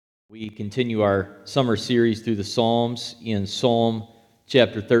We continue our summer series through the Psalms in Psalm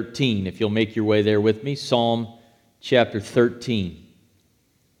chapter 13. If you'll make your way there with me, Psalm chapter 13.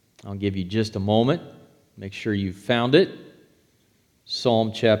 I'll give you just a moment. Make sure you've found it.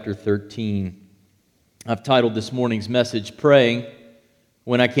 Psalm chapter 13. I've titled this morning's message, Praying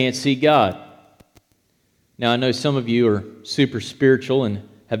When I Can't See God. Now, I know some of you are super spiritual and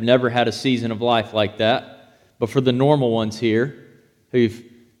have never had a season of life like that, but for the normal ones here who've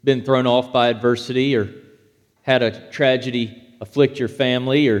been thrown off by adversity or had a tragedy afflict your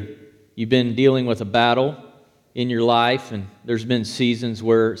family, or you've been dealing with a battle in your life and there's been seasons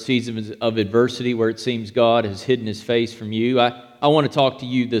of adversity where it seems God has hidden His face from you. I want to talk to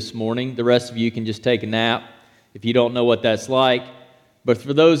you this morning. The rest of you can just take a nap if you don't know what that's like. But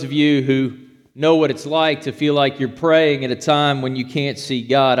for those of you who know what it's like to feel like you're praying at a time when you can't see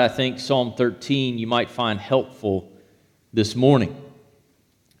God, I think Psalm 13 you might find helpful this morning.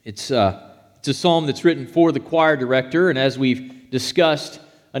 It's a psalm that's written for the choir director, and as we've discussed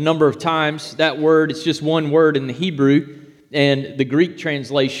a number of times, that word, it's just one word in the Hebrew, and the Greek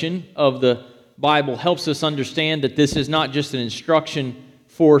translation of the Bible helps us understand that this is not just an instruction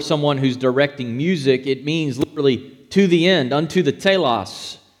for someone who's directing music. It means literally to the end, unto the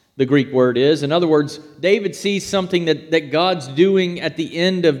telos, the Greek word is. In other words, David sees something that God's doing at the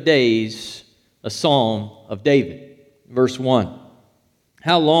end of days, a psalm of David. Verse 1.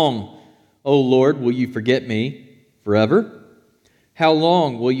 How long, O Lord, will you forget me forever? How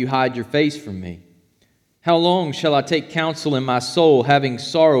long will you hide your face from me? How long shall I take counsel in my soul, having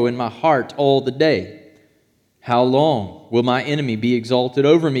sorrow in my heart all the day? How long will my enemy be exalted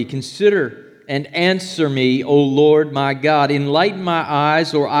over me? Consider and answer me, O Lord my God. Enlighten my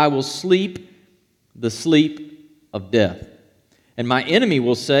eyes, or I will sleep the sleep of death. And my enemy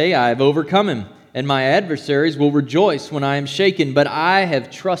will say, I have overcome him. And my adversaries will rejoice when I am shaken. But I have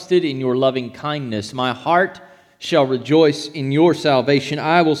trusted in your loving kindness. My heart shall rejoice in your salvation.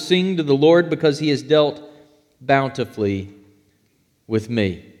 I will sing to the Lord because He has dealt bountifully with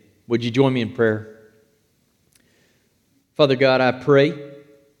me. Would you join me in prayer? Father God, I pray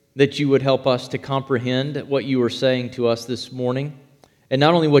that you would help us to comprehend what you are saying to us this morning. And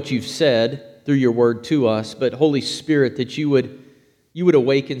not only what you've said through your word to us, but Holy Spirit, that you would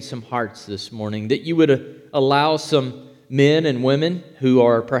awaken some hearts this morning, that you would allow some men and women who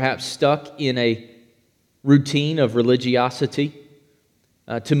are perhaps stuck in a routine of religiosity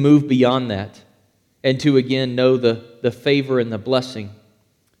to move beyond that and to again know the favor and the blessing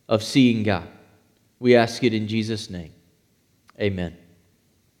of seeing God. We ask it in Jesus' name. Amen.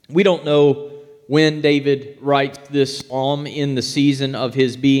 We don't know when David writes this psalm in the season of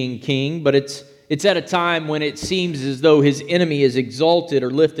his being king, but it's at a time when it seems as though his enemy is exalted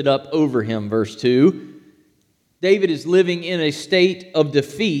or lifted up over him. Verse 2, David is living in a state of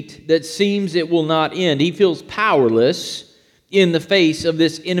defeat that seems it will not end. He feels powerless in the face of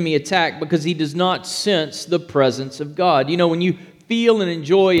this enemy attack because he does not sense the presence of God. You know, when you feel and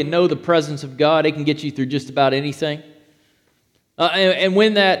enjoy and know the presence of God, it can get you through just about anything. And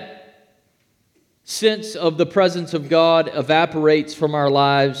when that sense of the presence of God evaporates from our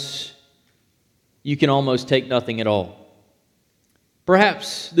lives, you can almost take nothing at all.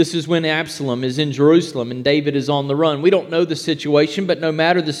 Perhaps this is when Absalom is in Jerusalem and David is on the run. We don't know the situation, but no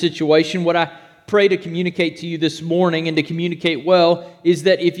matter the situation, what I pray to communicate to you this morning and to communicate well is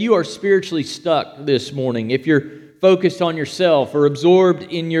that if you are spiritually stuck this morning, if you're focused on yourself or absorbed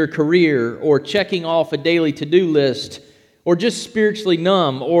in your career or checking off a daily to-do list or just spiritually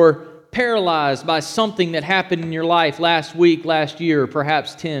numb or paralyzed by something that happened in your life last week, last year,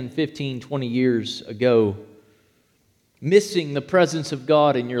 perhaps 10, 15, 20 years ago, missing the presence of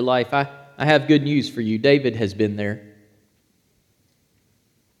God in your life, I have good news for you. David has been there.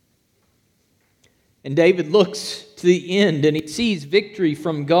 And David looks to the end and he sees victory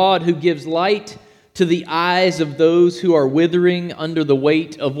from God who gives light to the eyes of those who are withering under the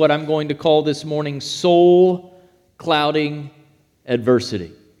weight of what I'm going to call this morning soul-clouding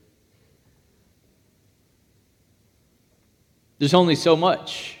adversity. There's only so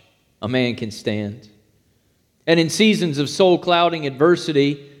much a man can stand. And in seasons of soul-clouding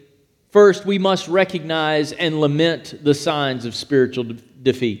adversity, first we must recognize and lament the signs of spiritual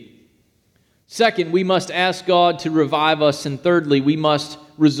defeat. Second, we must ask God to revive us. And thirdly, we must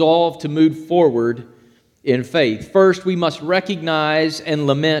resolve to move forward in faith. First, we must recognize and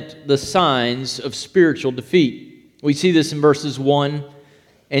lament the signs of spiritual defeat. We see this in verses 1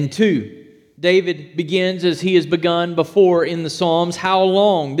 and 2. David begins as he has begun before in the Psalms. How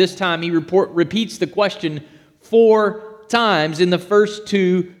long? This time he repeats the question 4 times in the first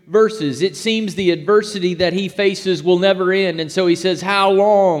two verses. It seems the adversity that he faces will never end. And so he says, how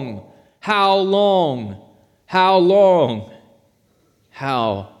long? How long? How long?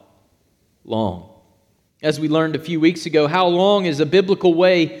 How long? As we learned a few weeks ago, how long is a biblical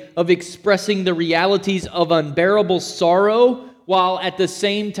way of expressing the realities of unbearable sorrow while at the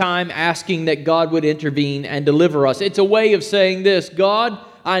same time asking that God would intervene and deliver us. It's a way of saying this: God,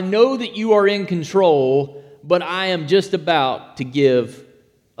 I know that you are in control, but I am just about to give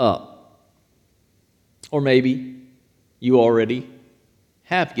up. Or maybe you already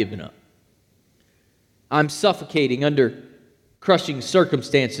have given up. I'm suffocating under crushing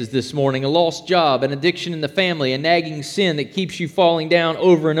circumstances this morning, a lost job, an addiction in the family, a nagging sin that keeps you falling down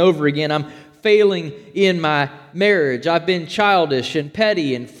over and over again. I'm failing in my marriage. I've been childish and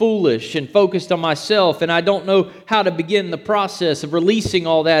petty and foolish and focused on myself, and I don't know how to begin the process of releasing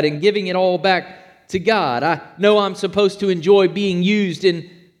all that and giving it all back to God. I know I'm supposed to enjoy being used in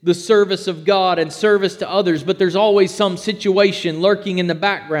the service of God and service to others, but there's always some situation lurking in the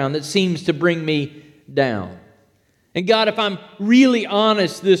background that seems to bring me down. And God, if I'm really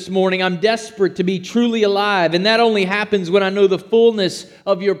honest this morning, I'm desperate to be truly alive. And that only happens when I know the fullness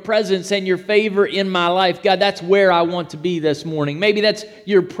of your presence and your favor in my life. God, that's where I want to be this morning. Maybe that's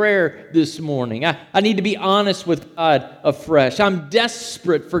your prayer this morning. I need to be honest with God afresh. I'm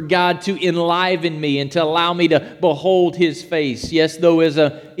desperate for God to enliven me and to allow me to behold His face. Yes, though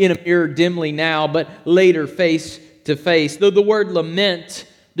in a mirror dimly now, but later face to face. Though the word lament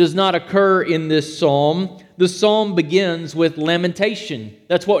does not occur in this psalm, the psalm begins with lamentation.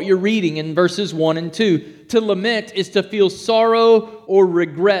 That's what you're reading in verses 1 and 2. To lament is to feel sorrow or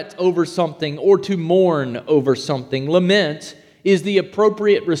regret over something, or to mourn over something. Lament is the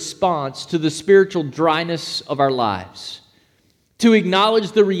appropriate response to the spiritual dryness of our lives. To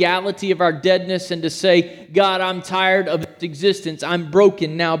acknowledge the reality of our deadness and to say, God, I'm tired of this existence. I'm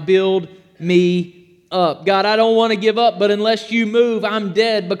broken. Now build me up. God, I don't want to give up, but unless you move, I'm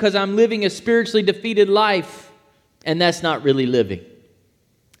dead because I'm living a spiritually defeated life, and that's not really living.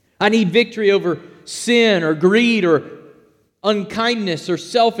 I need victory over sin or greed or unkindness or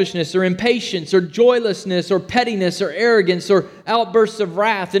selfishness or impatience or joylessness or pettiness or arrogance or outbursts of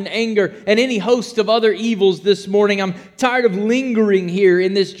wrath and anger and any host of other evils this morning. I'm tired of lingering here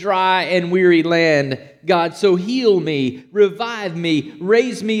in this dry and weary land. God, so heal me, revive me,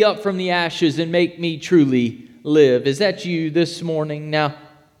 raise me up from the ashes and make me truly live. Is that you this morning? Now,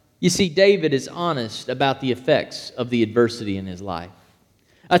 you see, David is honest about the effects of the adversity in his life.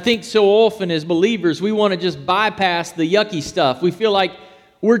 I think so often as believers, we want to just bypass the yucky stuff. We feel like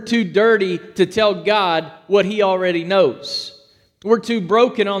we're too dirty to tell God what He already knows. We're too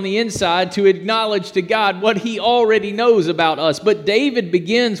broken on the inside to acknowledge to God what He already knows about us. But David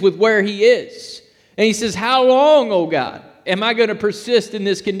begins with where he is. And he says, how long, O God, am I going to persist in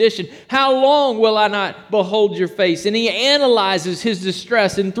this condition? How long will I not behold your face? And he analyzes his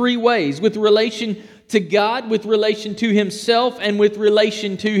distress in three ways: with relation to God, with relation to himself, and with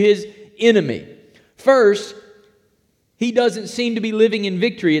relation to his enemy. First, he doesn't seem to be living in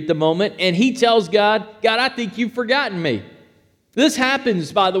victory at the moment, and he tells God, God, I think you've forgotten me. This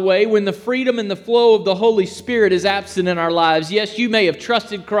happens, by the way, when the freedom and the flow of the Holy Spirit is absent in our lives. Yes, you may have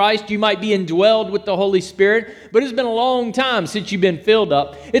trusted Christ, you might be indwelled with the Holy Spirit, but it's been a long time since you've been filled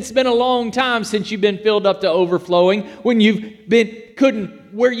up. It's been a long time since you've been filled up to overflowing, when you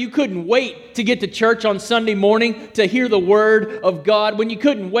couldn't wait to get to church on Sunday morning to hear the Word of God, when you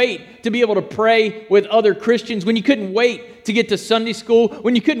couldn't wait to be able to pray with other Christians, when you couldn't wait to get to Sunday school,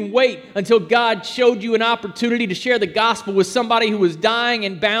 when you couldn't wait until God showed you an opportunity to share the gospel with somebody who was dying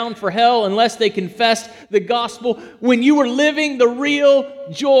and bound for hell unless they confessed the gospel, when you were living the real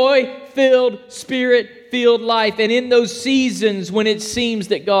joy-filled, Spirit-filled life. And in those seasons when it seems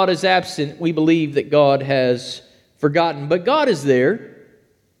that God is absent, we believe that God has forgotten. But God is there.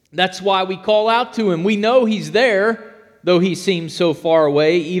 That's why we call out to Him. We know He's there, though He seems so far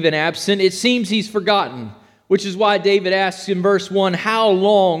away, even absent. It seems He's forgotten, which is why David asks in verse 1, how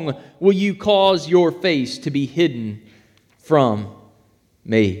long will you cause your face to be hidden from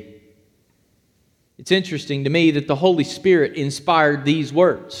me? It's interesting to me that the Holy Spirit inspired these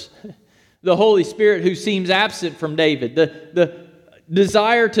words. The Holy Spirit who seems absent from David. The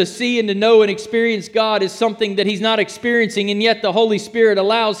desire to see and to know and experience God is something that he's not experiencing, and yet the Holy Spirit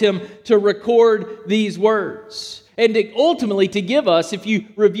allows him to record these words. And ultimately to give us, if you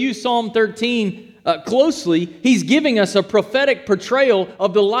review Psalm 13 closely, he's giving us a prophetic portrayal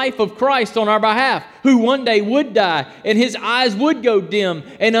of the life of Christ on our behalf, who one day would die and his eyes would go dim.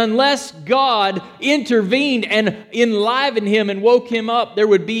 And unless God intervened and enlivened him and woke him up, there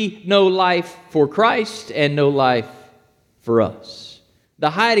would be no life for Christ and no life for us. The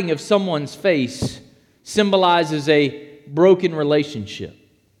hiding of someone's face symbolizes a broken relationship.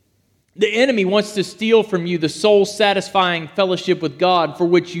 The enemy wants to steal from you the soul-satisfying fellowship with God for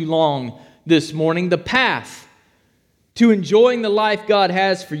which you long this morning. The path to enjoying the life God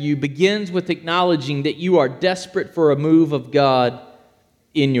has for you begins with acknowledging that you are desperate for a move of God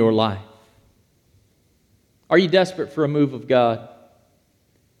in your life. Are you desperate for a move of God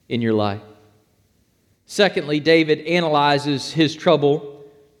in your life? Secondly, David analyzes his trouble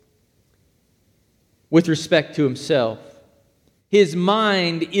with respect to himself. His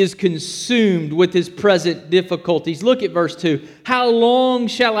mind is consumed with his present difficulties. Look at verse 2. How long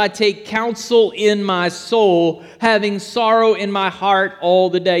shall I take counsel in my soul, having sorrow in my heart all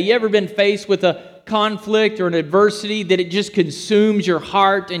the day? You ever been faced with a conflict or an adversity that it just consumes your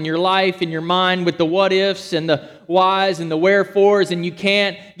heart and your life and your mind with the what ifs and the whys and the wherefores, and you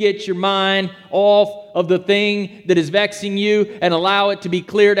can't get your mind off of the thing that is vexing you and allow it to be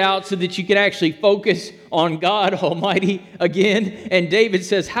cleared out so that you can actually focus on God Almighty again? And David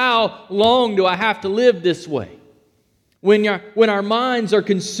says, how long do I have to live this way? When our minds are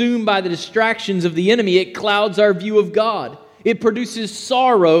consumed by the distractions of the enemy, it clouds our view of God. It produces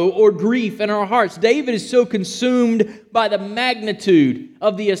sorrow or grief in our hearts. David is so consumed by the magnitude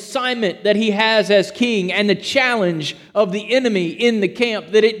of the assignment that he has as king and the challenge of the enemy in the camp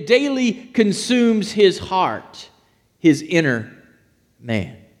that it daily consumes his heart, his inner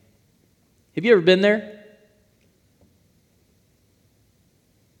man. Have you ever been there?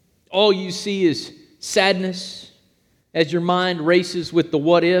 All you see is sadness as your mind races with the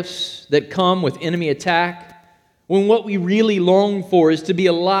what-ifs that come with enemy attack, when what we really long for is to be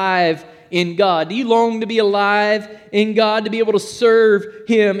alive in God. Do you long to be alive in God, to be able to serve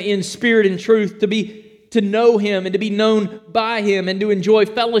Him in spirit and truth, to know Him and to be known by Him and to enjoy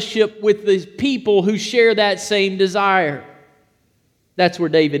fellowship with the people who share that same desire? That's where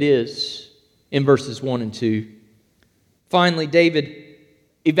David is in verses 1 and 2. Finally, David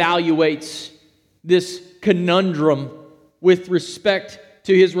evaluates this conundrum with respect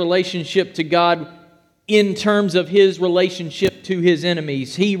to his relationship to God in terms of his relationship to his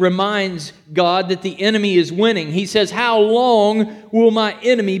enemies. He reminds God that the enemy is winning. He says, how long will my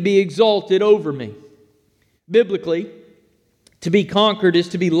enemy be exalted over me? Biblically, to be conquered is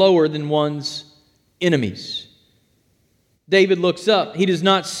to be lower than one's enemies. David looks up. He does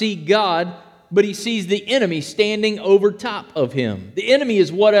not see God, but he sees the enemy standing over top of him. The enemy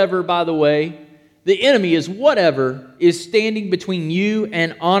is whatever, by the way. The enemy is whatever is standing between you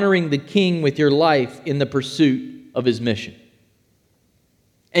and honoring the king with your life in the pursuit of his mission.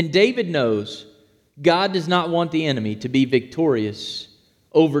 And David knows God does not want the enemy to be victorious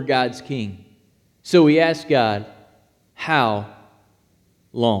over God's king. So he asks God, how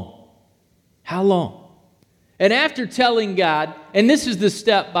long? How long? And after telling God, and this is the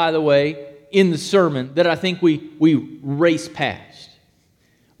step, by the way, in the sermon that I think we race past.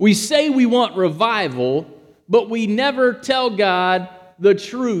 We say we want revival, but we never tell God the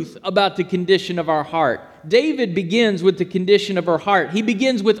truth about the condition of our heart. David begins with the condition of our heart. He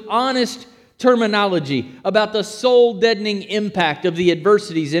begins with honest terminology about the soul-deadening impact of the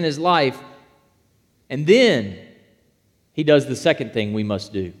adversities in his life. And then he does the second thing we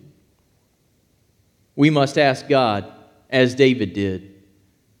must do. We must ask God, as David did,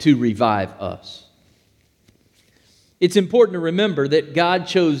 to revive us. It's important to remember that God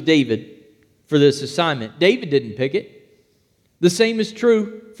chose David for this assignment. David didn't pick it. The same is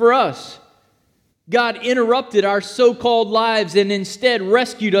true for us. God interrupted our so-called lives and instead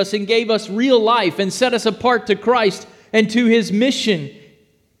rescued us and gave us real life and set us apart to Christ and to His mission.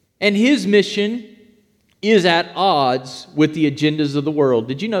 And His mission is at odds with the agendas of the world.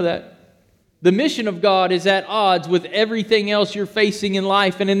 Did you know that? The mission of God is at odds with everything else you're facing in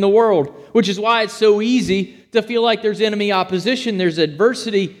life and in the world, which is why it's so easy to feel like there's enemy opposition, there's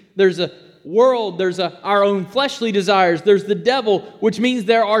adversity, there's a world, there's our own fleshly desires, there's the devil, which means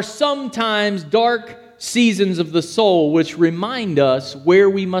there are sometimes dark seasons of the soul which remind us where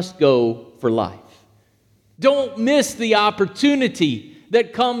we must go for life. Don't miss the opportunity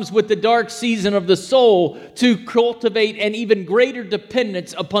that comes with the dark season of the soul to cultivate an even greater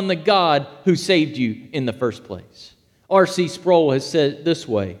dependence upon the God who saved you in the first place. R.C. Sproul has said it this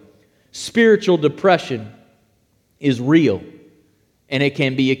way: spiritual depression is real, and it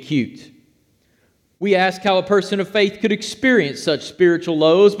can be acute. We ask how a person of faith could experience such spiritual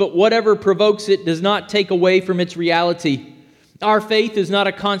lows, but whatever provokes it does not take away from its reality. Our faith is not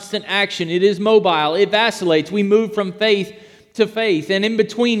a constant action. It is mobile. It vacillates. We move from faith to faith, and in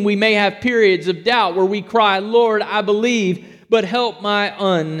between we may have periods of doubt where we cry, Lord, I believe, but help my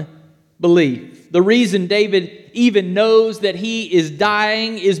belief. The reason David even knows that he is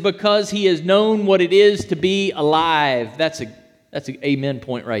dying is because he has known what it is to be alive. That's an amen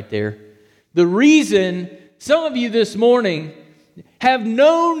point right there. The reason some of you this morning have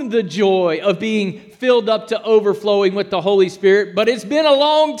known the joy of being filled up to overflowing with the Holy Spirit, but it's been a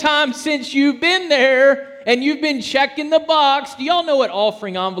long time since you've been there and you've been checking the box. Do y'all know what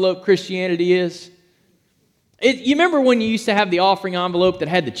offering envelope Christianity is? You remember when you used to have the offering envelope that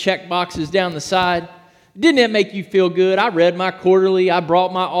had the check boxes down the side? Didn't that make you feel good? I read my quarterly, I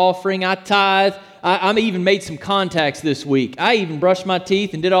brought my offering, I tithe, I even made some contacts this week. I even brushed my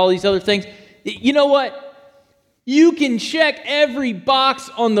teeth and did all these other things. You know what? You can check every box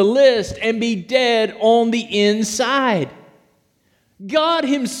on the list and be dead on the inside. God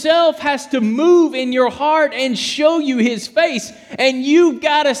Himself has to move in your heart and show you His face. And you've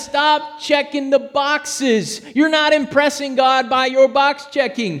got to stop checking the boxes. You're not impressing God by your box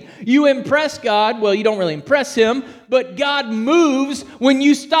checking. You impress God. Well, you don't really impress Him. But God moves when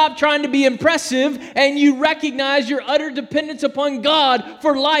you stop trying to be impressive and you recognize your utter dependence upon God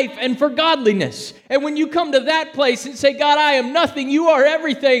for life and for godliness. And when you come to that place and say, God, I am nothing. You are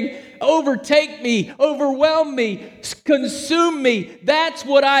everything. Overtake me, overwhelm me, consume me. That's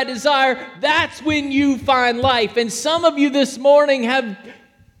what I desire. That's when you find life. And some of you this morning have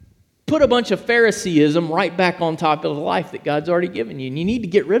put a bunch of Phariseeism right back on top of the life that God's already given you. And you need to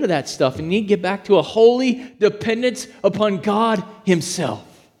get rid of that stuff and you need to get back to a holy dependence upon God Himself.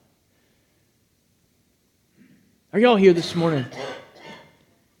 Are y'all here this morning?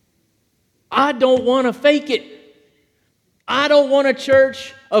 I don't want to fake it. I don't want a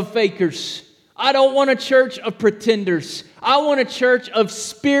church of fakers. I don't want a church of pretenders. I want a church of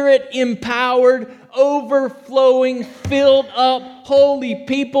Spirit-empowered, overflowing, filled up, holy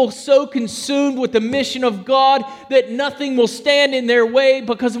people so consumed with the mission of God that nothing will stand in their way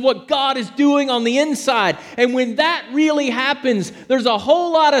because of what God is doing on the inside. And when that really happens, there's a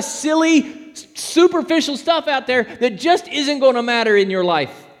whole lot of silly, superficial stuff out there that just isn't going to matter in your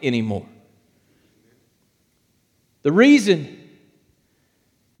life anymore. The reason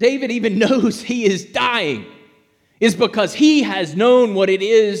David even knows he is dying is because he has known what it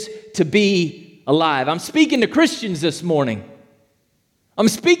is to be alive. I'm speaking to Christians this morning. I'm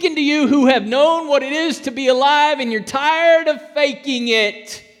speaking to you who have known what it is to be alive and you're tired of faking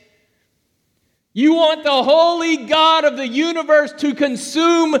it. You want the holy God of the universe to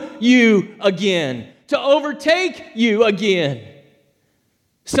consume you again, to overtake you again.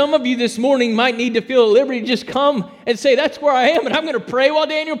 Some of you this morning might need to feel at liberty to just come and say, that's where I am, and I'm going to pray while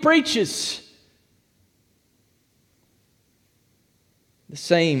Daniel preaches. The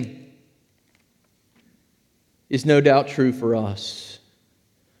same is no doubt true for us.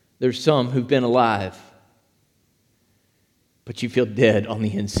 There's some who've been alive, but you feel dead on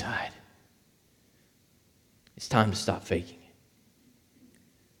the inside. It's time to stop faking it.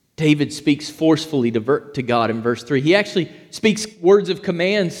 David speaks forcefully to God in verse 3. He actually speaks words of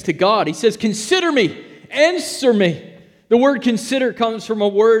commands to God. He says, consider me, answer me. The word consider comes from a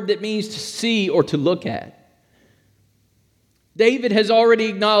word that means to see or to look at. David has already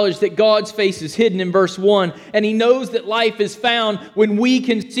acknowledged that God's face is hidden in verse 1, and he knows that life is found when we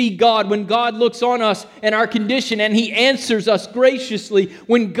can see God, when God looks on us and our condition, and He answers us graciously.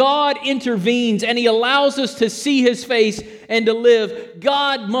 When God intervenes and He allows us to see His face and to live,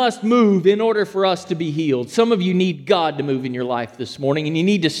 God must move in order for us to be healed. Some of you need God to move in your life this morning, and you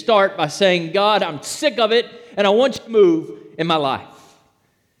need to start by saying, God, I'm sick of it, and I want you to move in my life.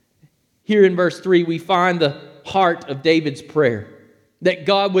 Here in verse 3, we find the heart of David's prayer, that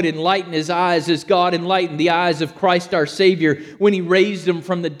God would enlighten his eyes as God enlightened the eyes of Christ our Savior when He raised Him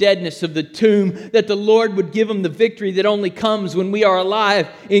from the deadness of the tomb, that the Lord would give Him the victory that only comes when we are alive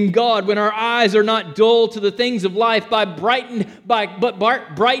in God, when our eyes are not dull to the things of life, but brightened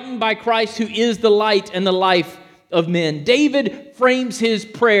by Christ, who is the light and the life of men. David frames his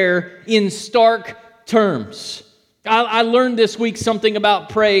prayer in stark terms. I learned this week something about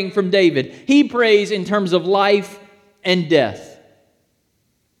praying from David. He prays in terms of life and death.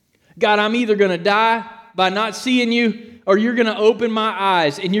 God, I'm either going to die by not seeing you, or you're going to open my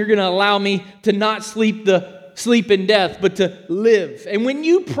eyes and you're going to allow me to not sleep in death, but to live. And when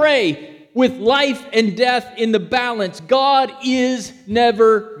you pray with life and death in the balance, God is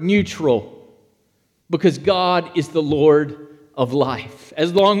never neutral, because God is the Lord of life.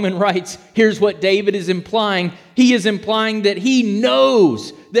 As Longman writes, here's what David is implying. He is implying that he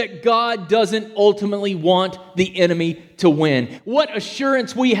knows that God doesn't ultimately want the enemy to win. What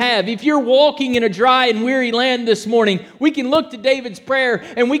assurance we have. If you're walking in a dry and weary land this morning, we can look to David's prayer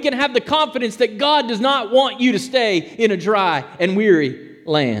and we can have the confidence that God does not want you to stay in a dry and weary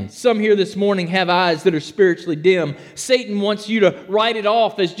land. Some here this morning have eyes that are spiritually dim. Satan wants you to write it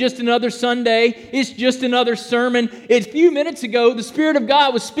off as just another Sunday. It's just another sermon. A few minutes ago, the Spirit of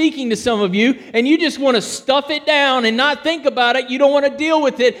God was speaking to some of you, and you just want to stuff it down and not think about it. You don't want to deal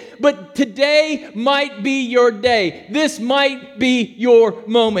with it. But today might be your day. This might be your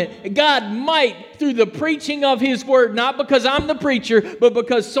moment. God might, through the preaching of His Word, not because I'm the preacher, but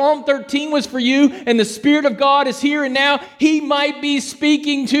because Psalm 13 was for you and the Spirit of God is here and now, He might be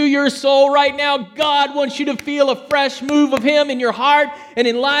speaking to your soul right now. God wants you to feel a fresh move of Him in your heart and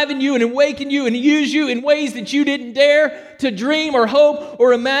enliven you and awaken you and use you in ways that you didn't dare to dream or hope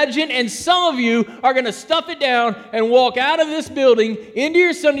or imagine. And some of you are going to stuff it down and walk out of this building into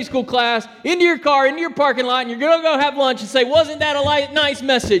your Sunday school class, into your car, into your parking lot, and you're going to go have lunch and say, wasn't that a nice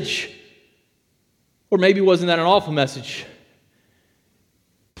message? Or maybe wasn't that an awful message?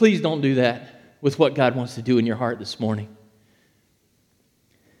 Please don't do that with what God wants to do in your heart this morning.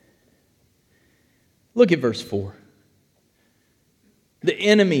 Look at verse 4. The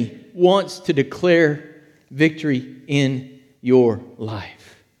enemy wants to declare victory in your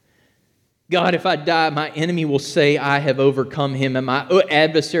life. God, if I die, my enemy will say, I have overcome him, and my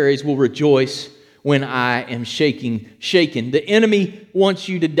adversaries will rejoice when I am shaken. The enemy wants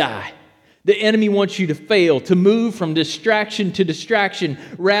you to die. The enemy wants you to fail, to move from distraction to distraction,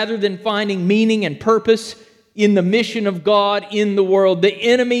 rather than finding meaning and purpose in the mission of God in the world. The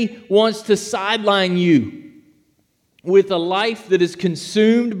enemy wants to sideline you with a life that is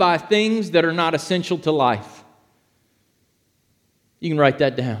consumed by things that are not essential to life. You can write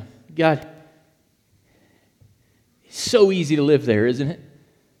that down. God, it's so easy to live there, isn't it?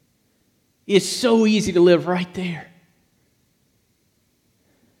 It's so easy to live right there.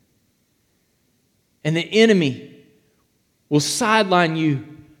 And the enemy will sideline you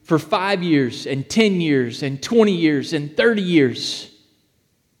for 5 years and 10 years and 20 years and 30 years.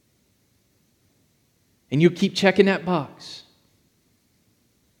 And you'll keep checking that box.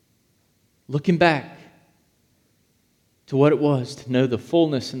 Looking back to what it was to know the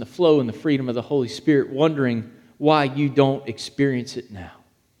fullness and the flow and the freedom of the Holy Spirit, wondering why you don't experience it now.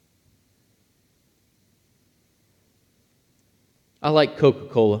 I like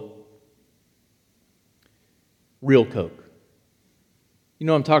Coca-Cola. Real Coke. You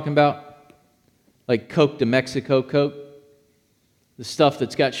know what I'm talking about? Like Coke de Mexico Coke. The stuff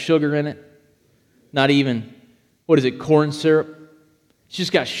that's got sugar in it. Not even, corn syrup? It's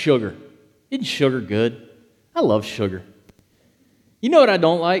just got sugar. Isn't sugar good? I love sugar. You know what I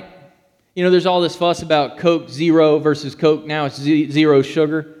don't like? You know, there's all this fuss about Coke Zero versus Coke now. It's zero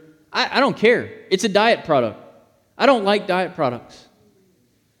sugar. I don't care. It's a diet product. I don't like diet products.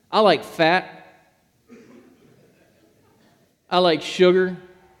 I like fat. I like sugar.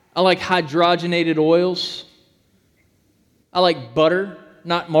 I like hydrogenated oils. I like butter,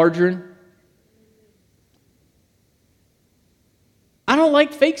 not margarine. I don't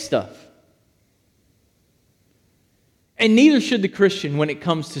like fake stuff. And neither should the Christian when it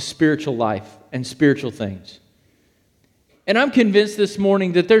comes to spiritual life and spiritual things. And I'm convinced this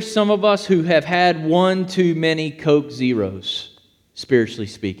morning that there's some of us who have had one too many Coke Zeros, spiritually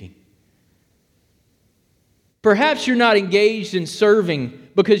speaking. Perhaps you're not engaged in serving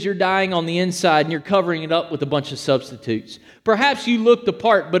because you're dying on the inside and you're covering it up with a bunch of substitutes. Perhaps you look the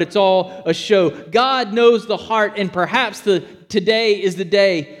part, but it's all a show. God knows the heart, and perhaps today is the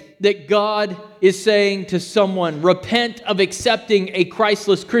day that God is saying to someone, repent of accepting a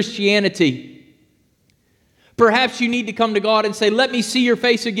Christless Christianity. Perhaps you need to come to God and say, let me see your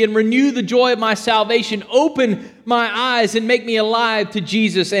face again, renew the joy of my salvation, open my eyes and make me alive to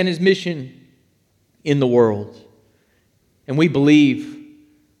Jesus and His mission in the world. And we believe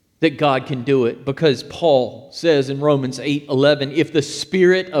that God can do it because Paul says in Romans 8:11, if the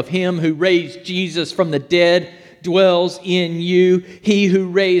Spirit of Him who raised Jesus from the dead dwells in you, He who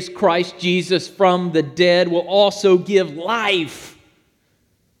raised Christ Jesus from the dead will also give life.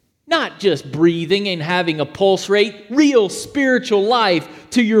 Not just breathing and having a pulse rate, real spiritual life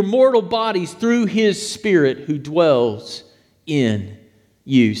to your mortal bodies through His Spirit who dwells in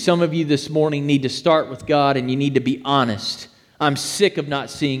you. Some of you this morning need to start with God, and you need to be honest. I'm sick of not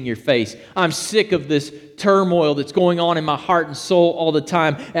seeing your face. I'm sick of this turmoil that's going on in my heart and soul all the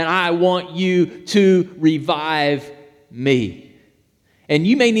time, and I want you to revive me. And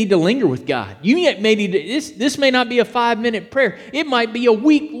you may need to linger with God. You may need to, this may not be a 5-minute prayer. It might be a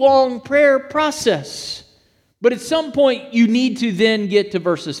week-long prayer process. But at some point, you need to then get to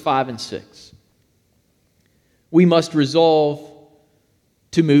verses 5 and 6. We must resolve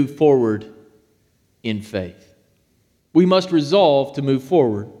to move forward in faith. We must resolve to move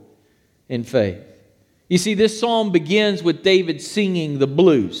forward in faith. You see, this psalm begins with David singing the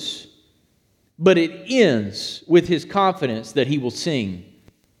blues, but it ends with his confidence that he will sing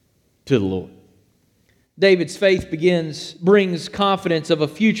to the Lord. David's faith brings confidence of a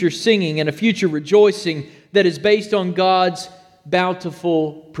future singing and a future rejoicing that is based on God's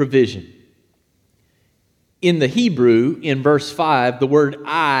bountiful provision. In the Hebrew, in verse 5, the word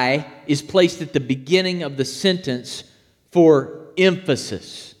I is placed at the beginning of the sentence for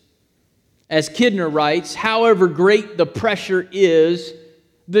emphasis. As Kidner writes, however great the pressure is,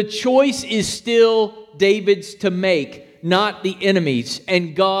 the choice is still David's to make, not the enemy's,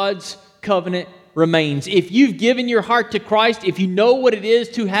 and God's covenant remains. If you've given your heart to Christ, if you know what it is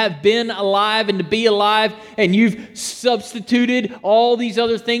to have been alive and to be alive, and you've substituted all these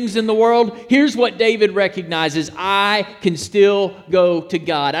other things in the world, here's what David recognizes: I can still go to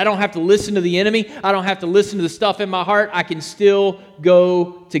God. I don't have to listen to the enemy. I don't have to listen to the stuff in my heart. I can still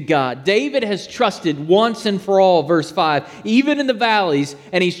go to God. David has trusted once and for all, verse 5, even in the valleys,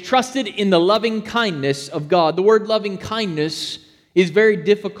 and he's trusted in the loving kindness of God. The word loving kindness is very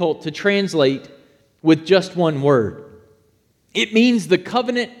difficult to translate with just one word. It means the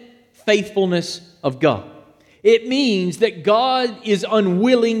covenant faithfulness of God. It means that God is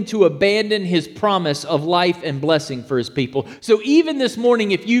unwilling to abandon His promise of life and blessing for His people. So even this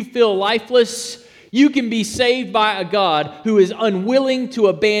morning, if you feel lifeless, you can be saved by a God who is unwilling to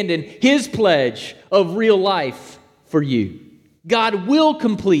abandon His pledge of real life for you. God will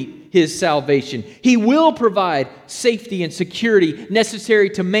complete His salvation. He will provide safety and security necessary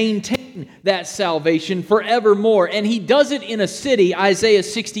to maintain that salvation forevermore. And He does it in a city, Isaiah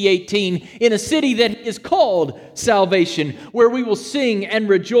 60:18, in a city that is called salvation, where we will sing and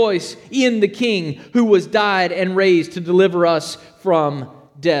rejoice in the King who was died and raised to deliver us from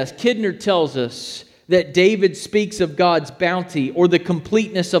death. Kidner tells us that David speaks of God's bounty or the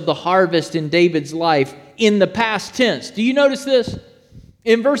completeness of the harvest in David's life in the past tense. Do you notice this?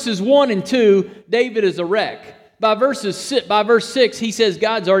 In verses 1 and 2, David is a wreck. By verse 6, he says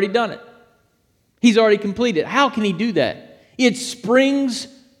God's already done it. He's already completed. How can he do that? It springs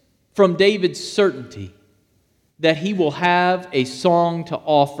from David's certainty that he will have a song to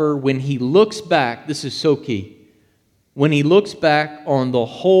offer when he looks back. This is so key. When he looks back on the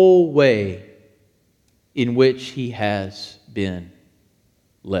whole way in which he has been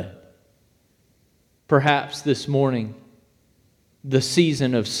led. Perhaps this morning, the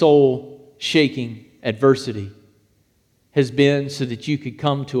season of soul-shaking adversity has been so that you could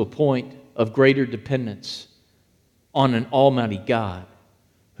come to a point of greater dependence on an almighty God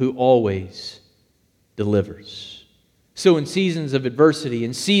who always delivers. So in seasons of adversity,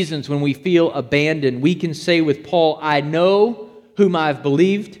 in seasons when we feel abandoned, we can say with Paul, I know whom I've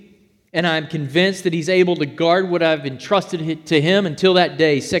believed, and I'm convinced that He's able to guard what I've entrusted to Him until that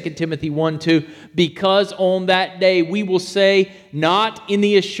day. 2 Timothy 1:2, because on that day we will say, not in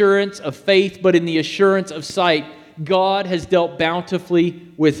the assurance of faith, but in the assurance of sight, God has dealt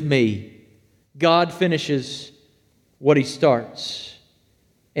bountifully with me. God finishes what He starts.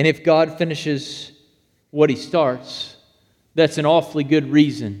 And if God finishes what He starts, that's an awfully good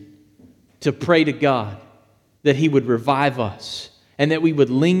reason to pray to God that He would revive us and that we would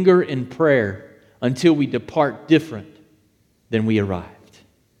linger in prayer until we depart different than we arrived.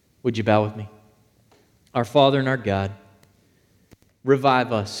 Would you bow with me? Our Father and our God,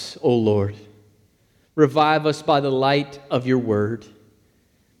 revive us, O Lord. Revive us by the light of your word.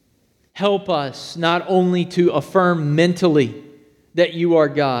 Help us not only to affirm mentally that you are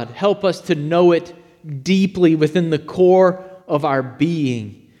God, help us to know it deeply within the core of our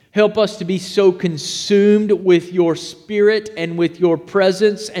being. Help us to be so consumed with your Spirit and with your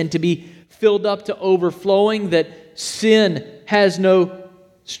presence and to be filled up to overflowing that sin has no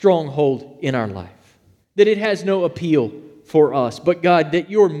stronghold in our life, that it has no appeal for us. But God, that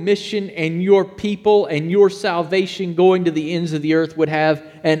your mission and your people and your salvation going to the ends of the earth would have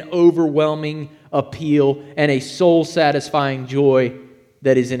an overwhelming appeal and a soul-satisfying joy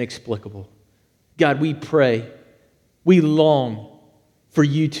that is inexplicable. God, we pray, we long for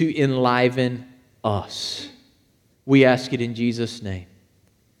you to enliven us. We ask it in Jesus' name.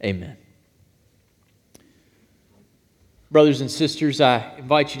 Amen. Brothers and sisters, I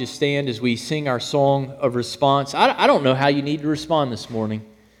invite you to stand as we sing our song of response. I don't know how you need to respond this morning.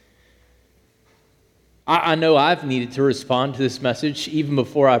 I know I've needed to respond to this message even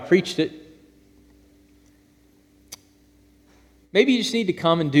before I preached it. Maybe you just need to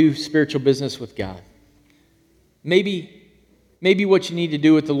come and do spiritual business with God. Maybe what you need to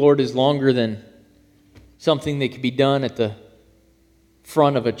do with the Lord is longer than something that can be done at the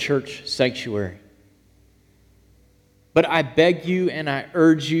front of a church sanctuary. But I beg you and I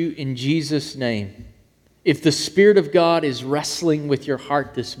urge you in Jesus' name If the Spirit of God is wrestling with your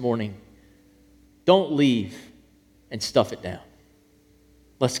heart this morning, don't leave and stuff it down.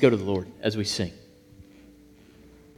 Let's go to the Lord as we sing.